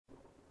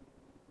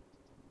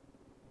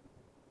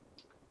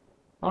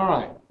All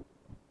right,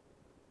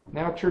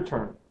 now it's your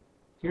turn.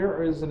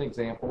 Here is an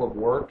example of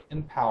work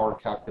and power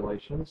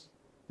calculations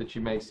that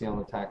you may see on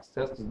the tax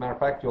test. As a matter of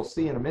fact, you'll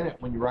see in a minute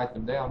when you write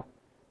them down,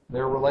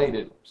 they're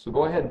related. So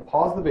go ahead and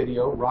pause the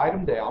video, write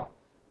them down,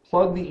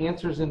 plug the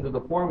answers into the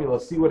formula,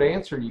 see what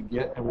answer you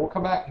get, and we'll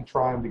come back and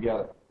try them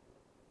together.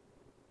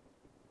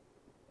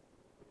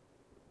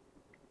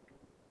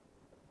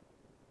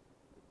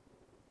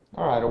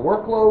 All right, a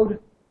workload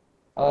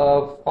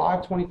of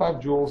 525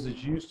 joules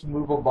is used to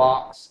move a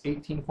box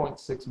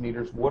 18.6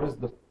 meters. What is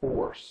the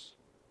force?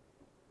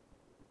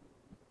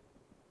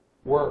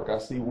 Work, I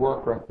see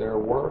work right there.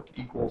 Work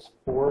equals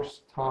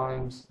force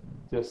times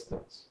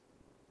distance.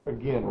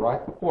 Again,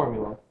 write the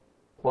formula,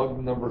 plug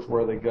the numbers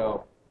where they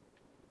go.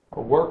 A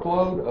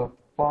workload of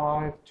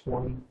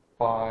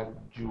 525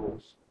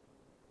 joules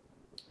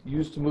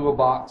used to move a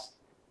box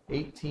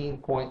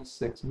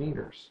 18.6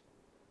 meters.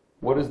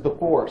 What is the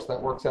force?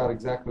 That works out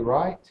exactly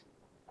right.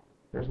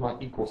 There's my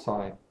equal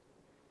sign.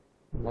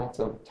 And that's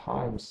a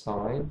times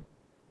sign.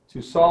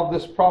 To solve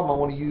this problem, I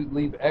want to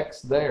leave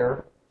x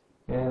there.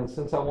 And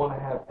since I want to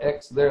have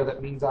x there,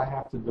 that means I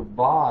have to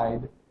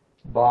divide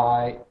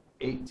by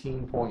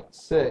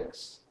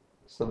 18.6.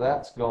 So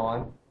that's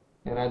gone.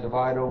 And I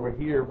divide over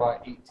here by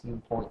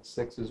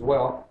 18.6 as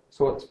well.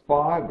 So it's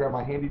 5, grab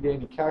my handy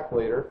dandy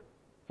calculator,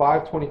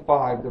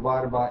 525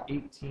 divided by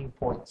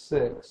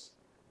 18.6.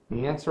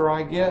 The answer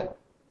I get,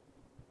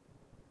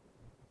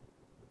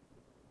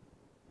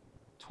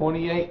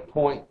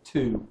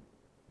 28.2.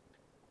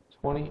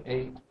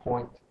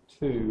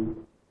 28.2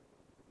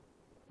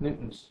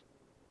 newtons.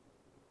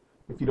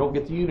 If you don't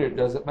get the unit, it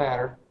doesn't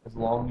matter, as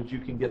long as you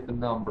can get the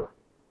number.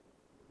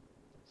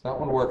 So that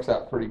one works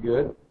out pretty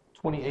good,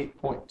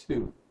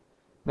 28.2.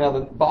 Now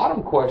the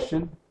bottom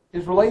question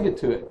is related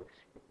to it.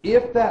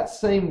 If that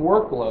same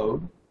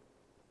workload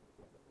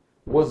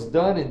was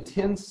done in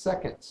 10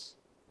 seconds,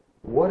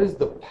 what is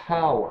the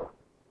power?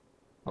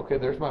 Okay,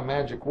 there's my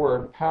magic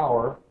word.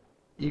 Power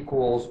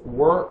equals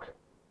work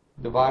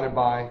divided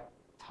by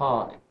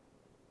time.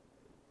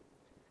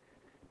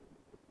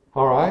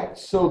 All right,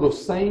 so the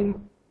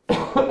same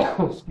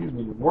excuse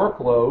me,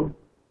 workload,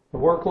 the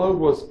workload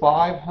was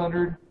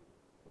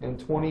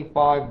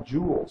 525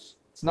 joules.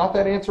 It's not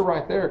that answer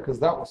right there because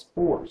that was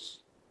force.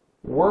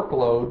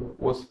 Workload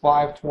was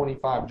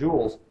 525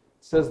 joules. It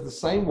says the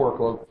same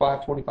workload,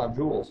 525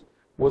 joules,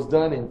 was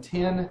done in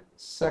 10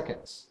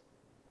 seconds.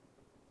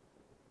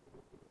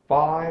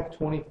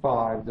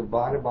 525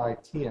 divided by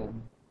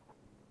 10,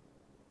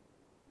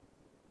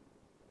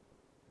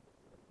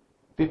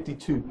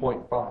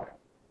 52.5.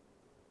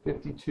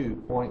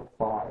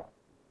 52.5.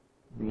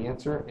 The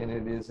answer, and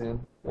it is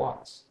in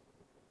watts.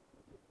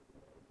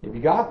 If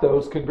you got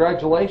those,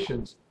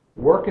 congratulations.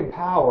 Work and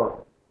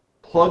power,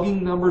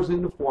 plugging numbers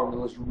into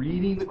formulas,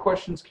 reading the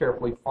questions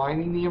carefully,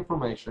 finding the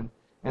information,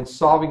 and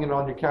solving it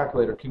on your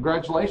calculator.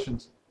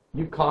 Congratulations,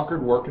 you've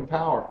conquered work and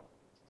power.